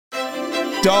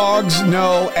Dogs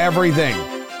know everything.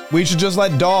 We should just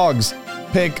let dogs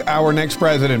pick our next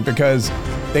president because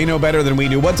they know better than we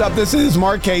do. What's up? This is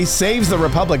Mark Kaye, Saves the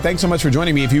Republic. Thanks so much for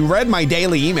joining me. If you read my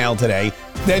daily email today,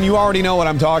 then you already know what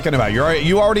I'm talking about.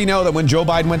 You already know that when Joe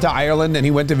Biden went to Ireland and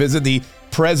he went to visit the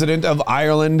president of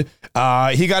Ireland,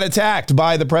 he got attacked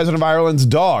by the president of Ireland's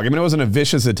dog. I mean, it wasn't a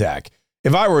vicious attack.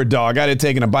 If I were a dog, I'd have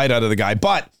taken a bite out of the guy.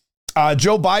 But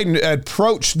Joe Biden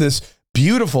approached this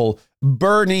beautiful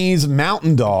Bernese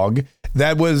mountain dog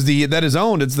that is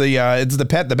owned. It's the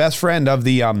pet, the best friend of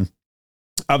the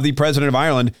president of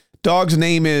Ireland. Dog's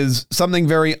name is something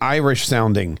very Irish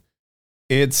sounding.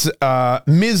 It's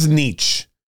Mizniach.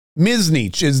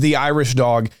 Mizniach is the Irish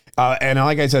dog. And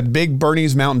like I said, big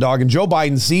Bernese mountain dog. And Joe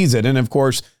Biden sees it. And of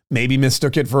course, maybe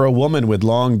mistook it for a woman with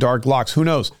long, dark locks. Who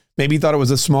knows? Maybe he thought it was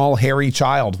a small, hairy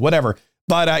child, whatever.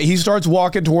 But he starts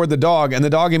walking toward the dog and the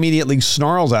dog immediately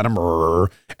snarls at him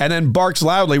and then barks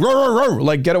loudly,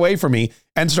 like, get away from me,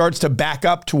 and starts to back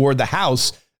up toward the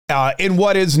house in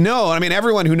what is known. I mean,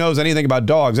 everyone who knows anything about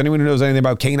dogs, anyone who knows anything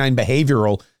about canine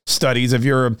behavioral studies, if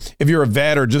you're a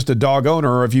vet or just a dog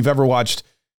owner, or if you've ever watched,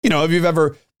 if you've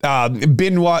ever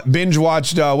binge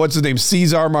watched, what's his name,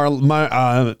 Cesar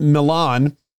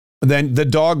Millan, then the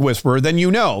dog whisperer, then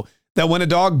you know that when a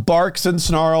dog barks and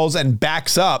snarls and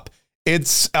backs up,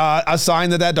 it's a sign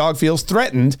that dog feels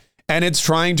threatened and it's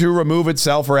trying to remove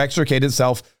itself or extricate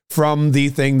itself from the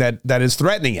thing that is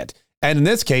threatening it. And in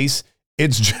this case,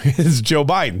 it's Joe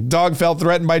Biden. Dog felt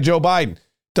threatened by Joe Biden.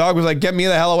 Dog was like, get me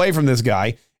the hell away from this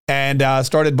guy, and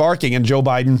started barking. And Joe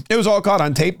Biden, it was all caught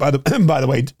on tape, by the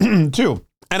way, too.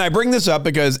 And I bring this up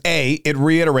because A, it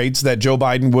reiterates that Joe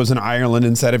Biden was in Ireland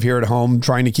instead of here at home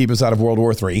trying to keep us out of World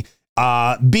War III.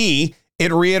 B,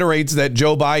 it reiterates that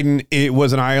Joe Biden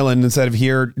was in Ireland instead of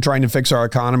here trying to fix our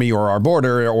economy or our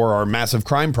border or our massive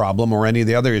crime problem or any of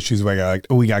the other issues we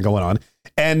got going on.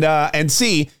 And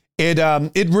C,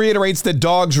 it reiterates that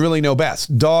dogs really know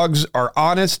best. Dogs are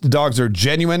honest. Dogs are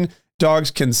genuine. Dogs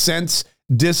can sense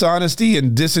dishonesty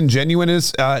and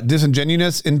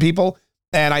disingenuousness in people.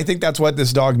 And I think that's what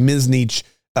this dog Mizniach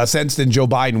sensed in Joe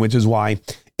Biden, which is why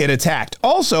it attacked.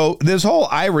 Also, this whole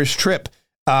Irish trip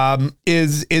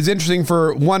is interesting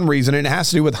for one reason, and it has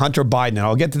to do with Hunter Biden. And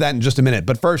I'll get to that in just a minute.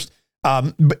 But first,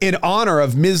 in honor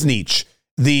of Mizniach,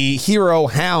 the hero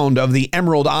hound of the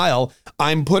Emerald Isle,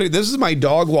 this is my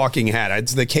dog walking hat.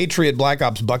 It's the Patriot Black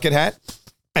Ops bucket hat.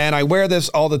 And I wear this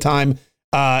all the time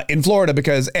in Florida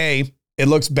because A, it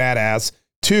looks badass.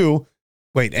 Two,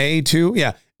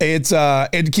 yeah.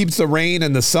 It keeps the rain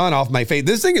and the sun off my face.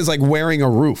 This thing is like wearing a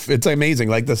roof. It's amazing.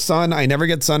 Like the sun, I never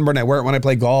get sunburned. I wear it when I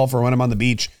play golf or when I'm on the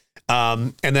beach.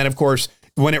 And then of course,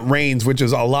 when it rains, which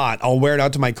is a lot, I'll wear it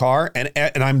out to my car and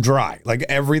I'm dry. Like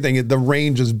everything, the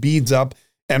rain just beads up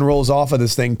and rolls off of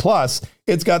this thing. Plus,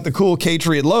 it's got the cool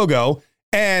Patriot logo.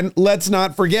 And let's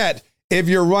not forget, if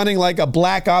you're running like a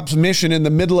Black Ops mission in the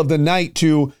middle of the night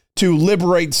to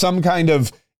liberate some kind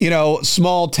of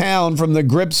small town from the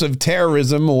grips of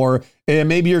terrorism, or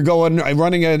maybe you're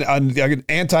running an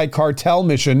anti-cartel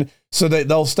mission so that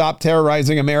they'll stop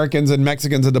terrorizing Americans and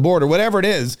Mexicans at the border, whatever it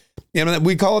is.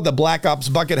 We call it the Black Ops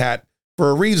bucket hat for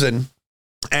a reason.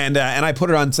 And I put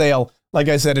it on sale, like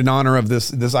I said, in honor of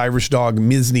this Irish dog,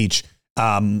 Mizniach,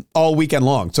 all weekend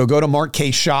long. So go to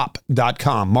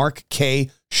markkaysshop.com,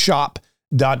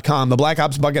 markkaysshop.com. The Black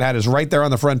Ops bucket hat is right there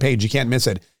on the front page. You can't miss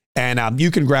it. And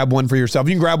you can grab one for yourself.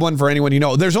 You can grab one for anyone you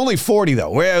know. There's only 40,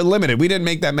 though. We're limited. We didn't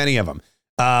make that many of them.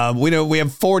 We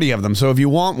have 40 of them. So if you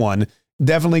want one,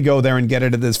 definitely go there and get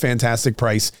it at this fantastic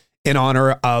price in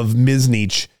honor of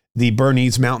Mizniach, the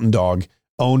Bernese mountain dog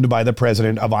owned by the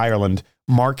president of Ireland,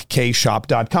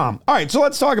 markkaysshop.com. All right, so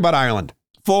let's talk about Ireland.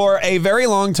 For a very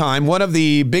long time, one of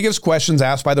the biggest questions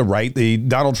asked by the right,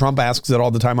 Donald Trump asks it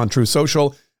all the time on Truth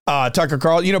Social, Tucker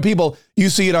Carlson, people, you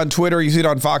see it on Twitter, you see it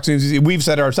on Fox News, we've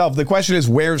said it ourselves. The question is,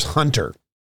 where's Hunter?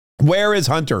 Where is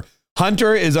Hunter?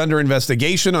 Hunter is under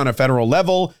investigation on a federal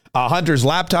level. Hunter's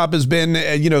laptop has been,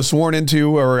 sworn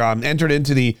into or entered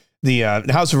into the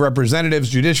House of Representatives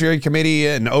Judiciary Committee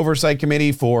and Oversight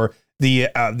Committee for the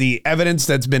evidence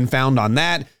that's been found on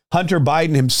that. Hunter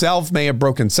Biden himself may have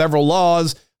broken several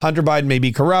laws. Hunter Biden may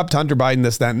be corrupt. Hunter Biden,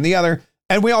 this, that, and the other.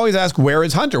 And we always ask, where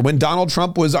is Hunter? When Donald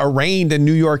Trump was arraigned in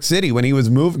New York City, when he was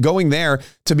going there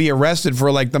to be arrested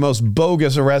for like the most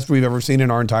bogus arrest we've ever seen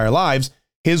in our entire lives,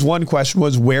 his one question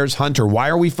was, where's Hunter? Why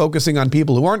are we focusing on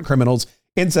people who aren't criminals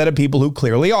instead of people who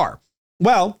clearly are?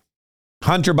 Well,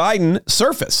 Hunter Biden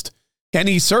surfaced, and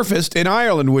he surfaced in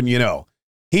Ireland, wouldn't you know?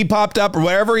 He popped up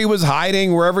wherever he was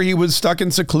hiding, wherever he was stuck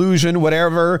in seclusion,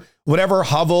 whatever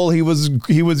hovel he was,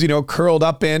 curled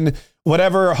up in,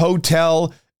 whatever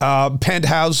hotel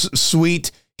penthouse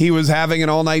suite he was having an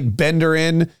all-night bender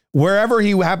in. Wherever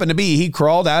he happened to be, he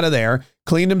crawled out of there,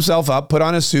 cleaned himself up, put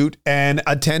on a suit, and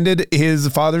attended his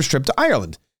father's trip to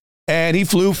Ireland. And he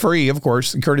flew free, of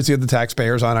course, courtesy of the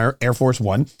taxpayers on our Air Force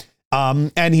One.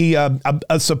 And he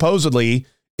supposedly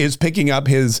is picking up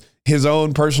his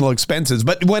own personal expenses.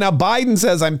 But when a Biden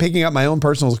says, I'm picking up my own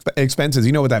personal expenses,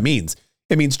 you know what that means.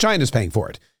 It means China's paying for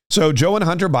it. So Joe and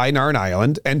Hunter Biden are in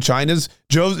Ireland, and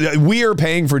we are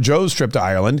paying for Joe's trip to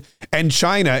Ireland, and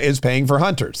China is paying for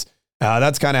Hunter's.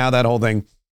 That's kind of how that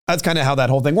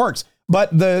whole thing works.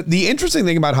 But the interesting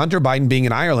thing about Hunter Biden being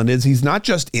in Ireland is he's not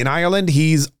just in Ireland,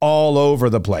 he's all over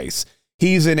the place.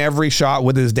 He's in every shot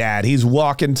with his dad. He's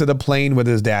walking to the plane with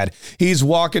his dad. He's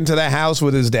walking to the house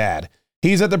with his dad.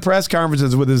 He's at the press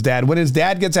conferences with his dad. When his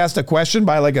dad gets asked a question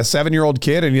by like a 7-year-old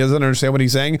kid and he doesn't understand what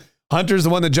he's saying, Hunter's the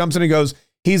one that jumps in and goes,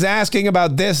 he's asking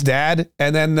about this, Dad.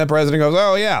 And then the president goes,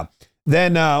 oh, yeah.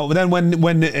 Then when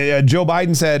Joe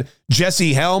Biden said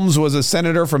Jesse Helms was a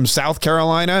senator from South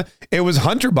Carolina, it was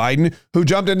Hunter Biden who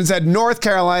jumped in and said, North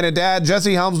Carolina, Dad.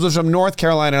 Jesse Helms was from North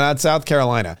Carolina, not South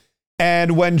Carolina.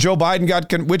 And when Joe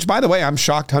Biden which, by the way, I'm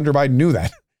shocked Hunter Biden knew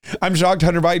that. I'm shocked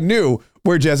Hunter Biden knew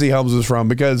where Jesse Helms was from,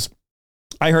 because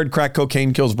I heard crack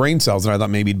cocaine kills brain cells, and I thought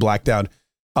maybe he'd blacked out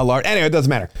a lot. Anyway, it doesn't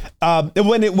matter.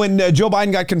 When Joe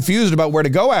Biden got confused about where to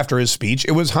go after his speech,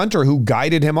 it was Hunter who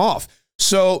guided him off.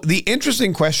 So the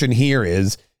interesting question here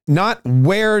is not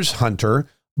where's Hunter,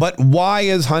 but why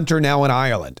is Hunter now in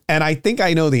Ireland? And I think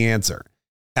I know the answer.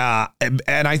 And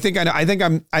I think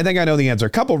I know the answer.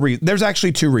 There's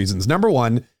actually 2 reasons. Number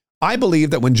one, I believe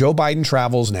that when Joe Biden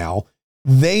travels now,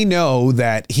 they know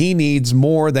that he needs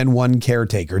more than one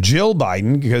caretaker. Jill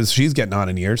Biden, because she's getting on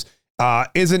in years,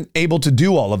 isn't able to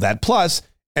do all of that. Plus,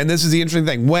 and this is the interesting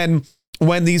thing,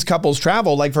 when these couples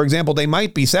travel, like, for example, they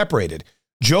might be separated.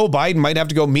 Joe Biden might have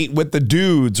to go meet with the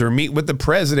dudes or meet with the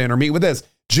president or meet with this.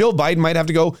 Jill Biden might have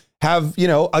to go have,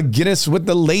 a Guinness with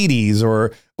the ladies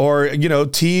or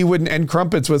tea and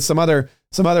crumpets with some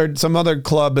other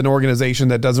club and organization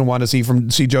that doesn't want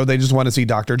to see Joe. They just want to see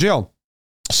Dr. Jill.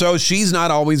 So she's not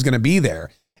always going to be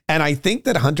there. And I think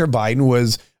that Hunter Biden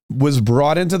was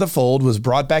brought into the fold, was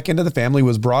brought back into the family,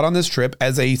 was brought on this trip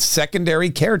as a secondary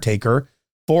caretaker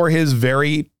for his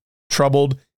very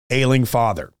troubled, ailing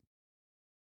father.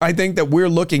 I think that we're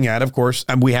looking at, of course,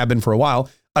 and we have been for a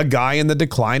while, a guy in the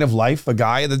decline of life, a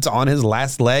guy that's on his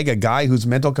last leg, a guy whose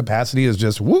mental capacity is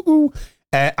just woo-woo.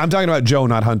 I'm talking about Joe,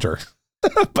 not Hunter.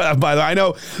 But by the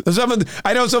way,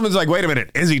 I know someone's like, wait a minute,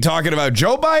 is he talking about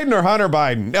Joe Biden or Hunter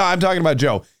Biden? No, I'm talking about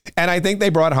Joe. And I think they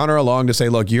brought Hunter along to say,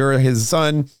 look, you're his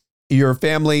son, your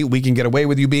family, we can get away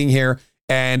with you being here,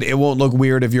 and it won't look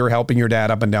weird if you're helping your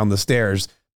dad up and down the stairs,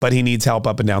 but he needs help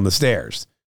up and down the stairs.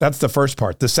 That's the first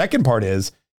part. The second part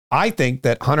is, I think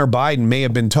that Hunter Biden may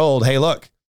have been told, hey, look,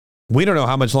 we don't know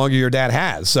how much longer your dad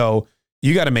has, so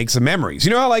you got to make some memories.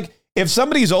 You know how, like, if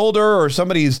somebody's older or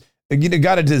somebody's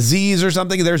got a disease or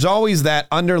something, there's always that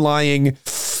underlying,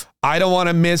 I don't want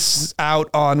to miss out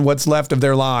on what's left of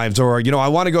their lives, or, I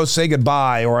want to go say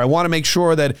goodbye, or I want to make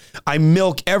sure that I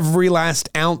milk every last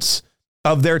ounce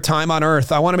of their time on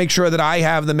earth. I want to make sure that I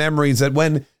have the memories that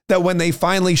when they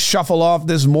finally shuffle off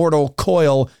this mortal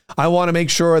coil, I want to make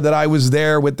sure that I was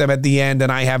there with them at the end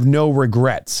and I have no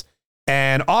regrets.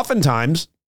 And oftentimes,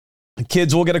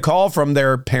 kids will get a call from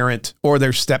their parent or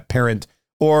their step parent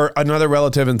or another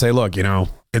relative and say, look,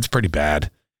 it's pretty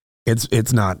bad.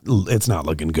 It's not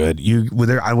looking good. We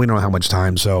don't know how much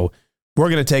time, so we're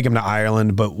going to take him to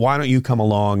Ireland, but why don't you come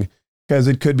along? Because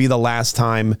it could be the last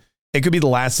time. It could be the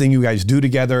last thing you guys do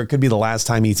together. It could be the last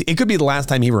time it could be the last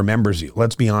time he remembers you.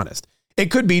 Let's be honest.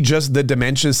 It could be just the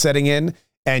dementia setting in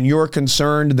and you're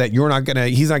concerned that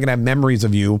he's not going to have memories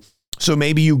of you. So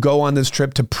maybe you go on this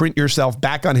trip to print yourself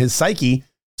back on his psyche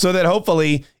so that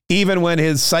hopefully even when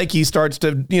his psyche starts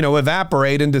to,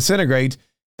 evaporate and disintegrate,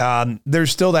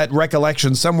 there's still that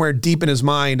recollection somewhere deep in his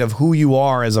mind of who you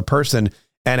are as a person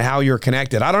and how you're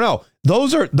connected. I don't know.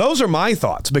 Those are my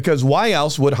thoughts, because why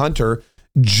else would Hunter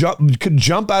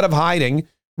jump out of hiding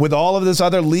with all of this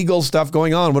other legal stuff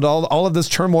going on, with all of this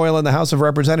turmoil in the House of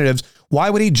Representatives? Why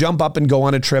would he jump up and go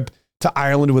on a trip to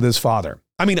Ireland with his father?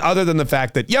 I mean, other than the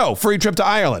fact that, free trip to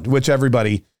Ireland, which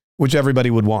everybody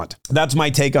would want. That's my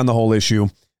take on the whole issue.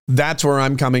 That's where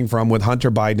I'm coming from with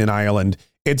Hunter Biden in Ireland.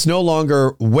 It's no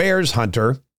longer where's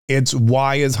Hunter, it's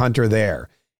why is Hunter there?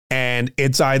 And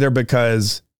it's either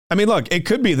because, look, it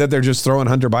could be that they're just throwing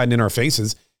Hunter Biden in our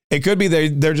faces. It could be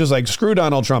they're just like, screw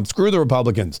Donald Trump, screw the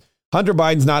Republicans. Hunter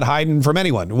Biden's not hiding from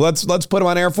anyone. Let's put him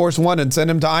on Air Force One and send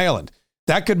him to Ireland.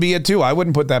 That could be it too. I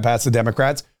wouldn't put that past the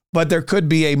Democrats, but there could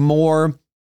be a more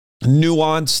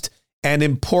nuanced an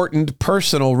important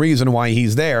personal reason why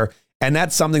he's there. And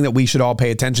that's something that we should all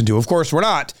pay attention to. Of course, we're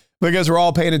not, because we're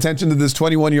all paying attention to this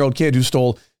 21-year-old kid who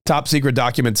stole top secret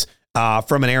documents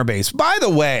from an airbase. By the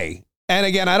way, and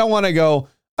again, I don't want to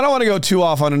go too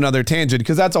off on another tangent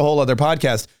because that's a whole other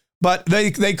podcast. But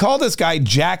they call this guy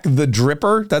Jack the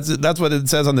Dripper. That's what it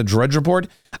says on the Drudge Report.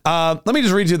 Let me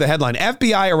just read you the headline.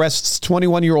 FBI arrests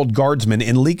 21-year-old guardsman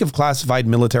in leak of classified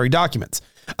military documents.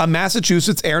 A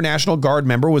Massachusetts Air National Guard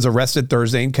member was arrested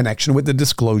Thursday in connection with the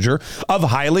disclosure of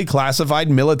highly classified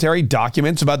military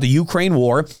documents about the Ukraine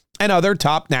war and other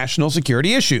top national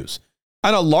security issues.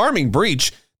 An alarming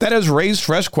breach that has raised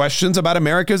fresh questions about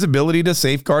America's ability to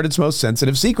safeguard its most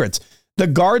sensitive secrets. The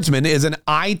guardsman is an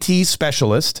IT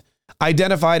specialist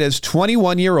identified as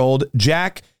 21-year-old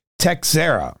Jack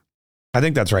Teixeira. I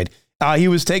think that's right. He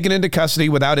was taken into custody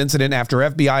without incident after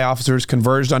FBI officers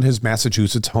converged on his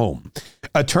Massachusetts home.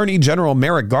 Attorney General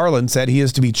Merrick Garland said he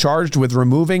is to be charged with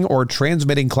removing or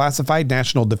transmitting classified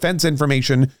national defense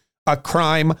information, a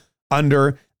crime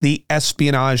under the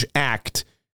Espionage Act.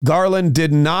 Garland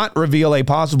did not reveal a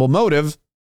possible motive,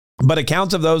 but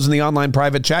accounts of those in the online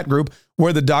private chat group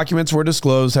where the documents were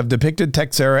disclosed have depicted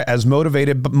Teixeira as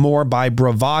motivated more by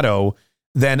bravado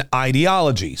than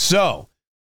ideology. So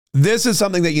this is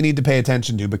something that you need to pay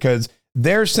attention to because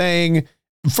they're saying,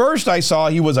 first I saw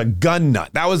he was a gun nut.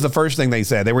 That was the first thing they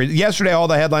said. Yesterday, all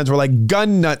the headlines were like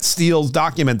gun nut steals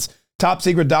documents, top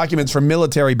secret documents from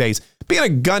military base. Being a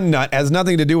gun nut has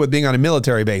nothing to do with being on a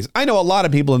military base. I know a lot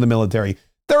of people in the military.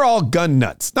 They're all gun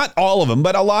nuts. Not all of them,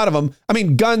 but a lot of them. I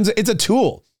mean, guns, it's a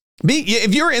tool.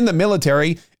 If you're in the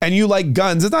military and you like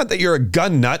guns, it's not that you're a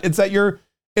gun nut. It's that you're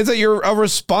a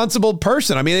responsible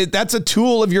person. I mean, that's a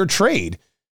tool of your trade.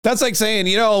 That's like saying,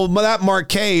 that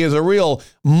Marquet is a real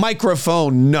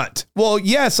microphone nut. Well,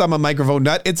 yes, I'm a microphone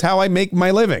nut. It's how I make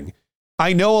my living.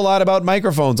 I know a lot about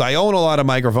microphones. I own a lot of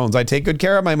microphones. I take good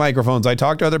care of my microphones. I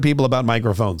talk to other people about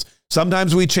microphones.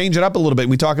 Sometimes we change it up a little bit.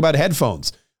 We talk about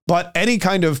headphones. But any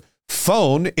kind of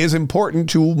phone is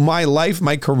important to my life,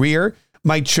 my career,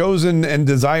 my chosen and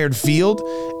desired field,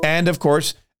 and of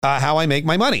course, how I make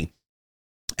my money.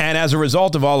 And as a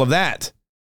result of all of that,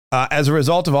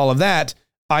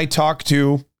 I talk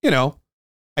to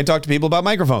people about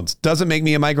microphones. Doesn't make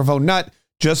me a microphone nut,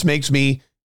 just makes me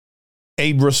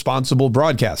a responsible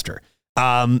broadcaster.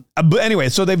 But anyway,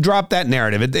 so they've dropped that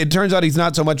narrative. It turns out he's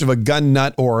not so much of a gun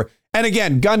nut and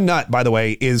again, gun nut, by the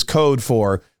way, is code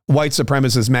for white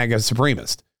supremacist, MAGA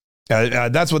supremacist.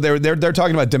 That's what they're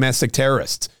talking about, domestic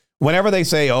terrorists. Whenever they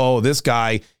say, oh, this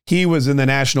guy, he was in the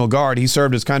National Guard, he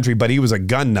served his country, but he was a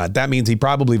gun nut, that means he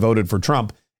probably voted for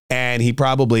Trump. And he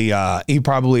probably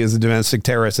is a domestic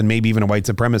terrorist and maybe even a white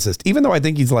supremacist, even though I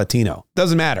think he's Latino.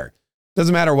 Doesn't matter.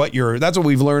 Doesn't matter what that's what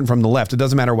we've learned from the left. It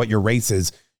doesn't matter what your race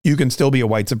is. You can still be a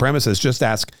white supremacist. Just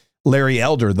ask Larry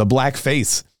Elder, the black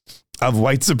face of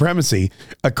white supremacy,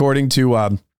 according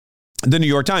to the New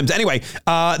York Times. Anyway,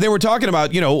 they were talking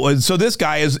about, so this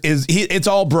guy it's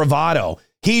all bravado.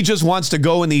 He just wants to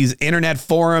go in these internet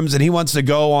forums and he wants to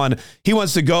go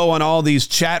on all these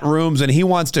chat rooms and he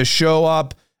wants to show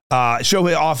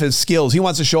off his skills. He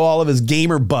wants to show all of his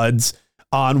gamer buds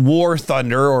on War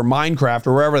Thunder or Minecraft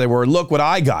or wherever they were. Look what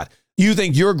I got. You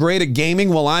think you're great at gaming?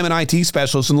 Well, I'm an IT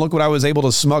specialist and look what I was able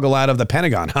to smuggle out of the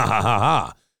Pentagon. Ha ha ha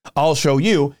ha. I'll show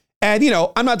you. And,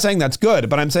 I'm not saying that's good,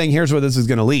 but I'm saying here's where this is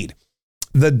going to lead.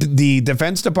 The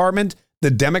Defense Department,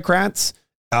 the Democrats,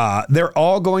 they're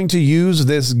all going to use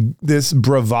this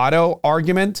bravado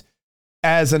argument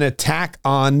as an attack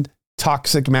on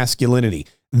toxic masculinity.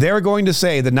 They're going to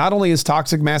say that not only is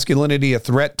toxic masculinity a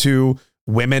threat to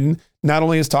women, not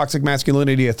only is toxic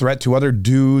masculinity a threat to other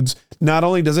dudes, not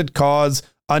only does it cause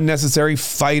unnecessary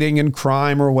fighting and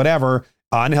crime or whatever,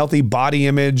 unhealthy body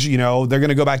image, they're going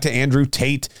to go back to Andrew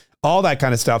Tate, all that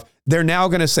kind of stuff. They're now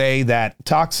going to say that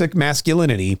toxic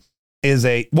masculinity is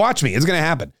watch me, it's going to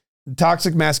happen.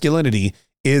 Toxic masculinity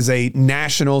is a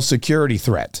national security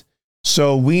threat.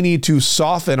 So we need to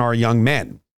soften our young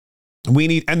men.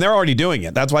 And they're already doing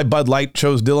it. That's why Bud Light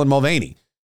chose Dylan Mulvaney.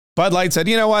 Bud Light said,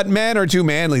 you know what? Men are too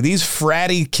manly. These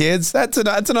fratty kids, that's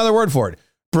another word for it.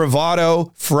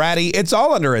 Bravado, fratty, it's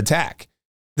all under attack.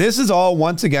 This is all,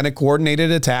 once again, a coordinated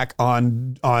attack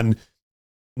on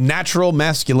natural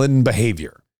masculine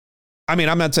behavior. I mean,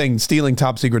 I'm not saying stealing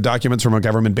top secret documents from a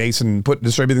government base and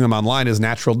distributing them online is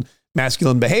natural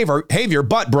masculine behavior,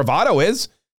 but bravado is,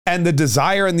 and the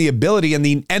desire and the ability and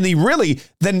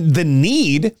the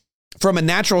need from a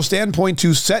natural standpoint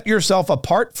to set yourself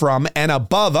apart from and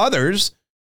above others.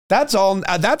 That's all.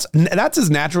 That's as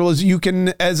natural as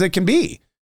it can be.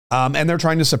 And they're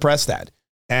trying to suppress that.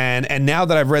 And now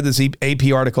that I've read this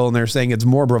AP article and they're saying it's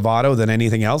more bravado than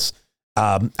anything else,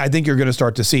 I think you're going to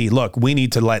start to see, look, we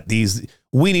need to let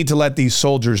these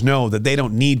soldiers know that they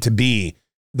don't need to be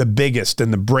the biggest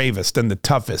and the bravest and the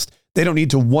toughest. They don't need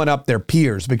to one up their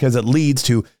peers because it leads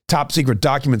to top secret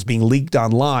documents being leaked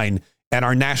online and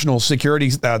our national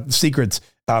security secrets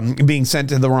being sent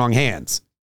to the wrong hands.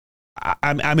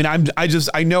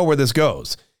 I know where this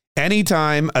goes.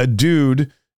 Anytime a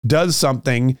dude does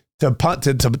something to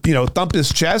thump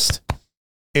his chest,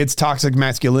 it's toxic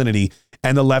masculinity,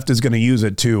 and the left is going to use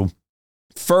it to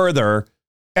further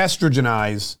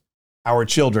estrogenize our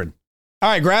children. All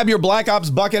right, grab your Black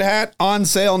Ops bucket hat, on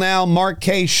sale now,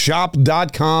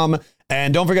 markkshop.com.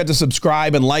 And don't forget to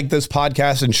subscribe and like this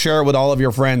podcast and share it with all of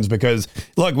your friends, because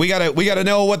look, we gotta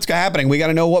know what's happening. We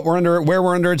gotta know where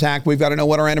we're under attack. We've got to know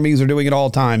what our enemies are doing at all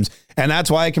times. And that's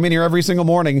why I come in here every single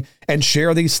morning and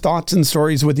share these thoughts and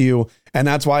stories with you. And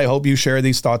that's why I hope you share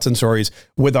these thoughts and stories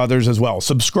with others as well.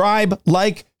 Subscribe,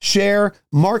 like, share,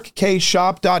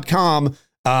 markkshop.com.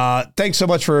 Thanks so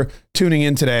much for tuning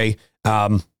in today.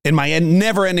 In my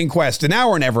never-ending quest,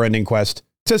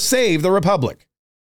 to save the Republic.